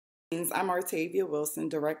I'm Artavia Wilson,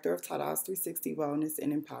 Director of Tada's 360 Wellness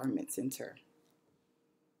and Empowerment Center.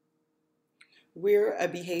 We're a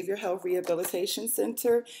behavioral health rehabilitation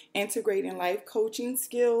center integrating life coaching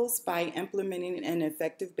skills by implementing an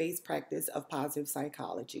effective-based practice of positive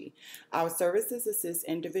psychology. Our services assist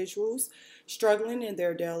individuals struggling in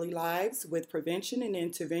their daily lives with prevention and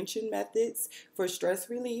intervention methods for stress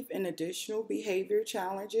relief and additional behavior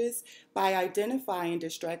challenges by identifying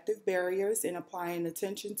distractive barriers and applying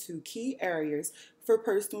attention to key areas for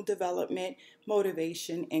personal development,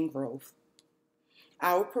 motivation, and growth.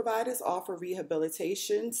 Our providers offer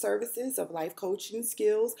rehabilitation services of life coaching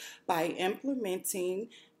skills by implementing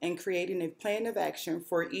and creating a plan of action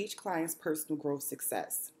for each client's personal growth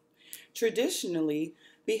success. Traditionally,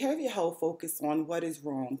 behavioral health focuses on what is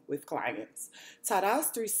wrong with clients. Tada's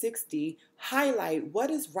 360 highlight what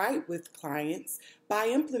is right with clients by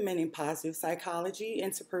implementing positive psychology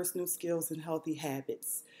into personal skills and healthy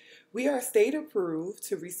habits. We are state approved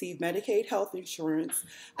to receive Medicaid health insurance.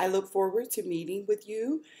 I look forward to meeting with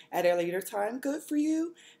you at a later time. Good for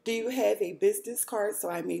you. Do you have a business card so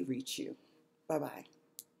I may reach you? Bye-bye.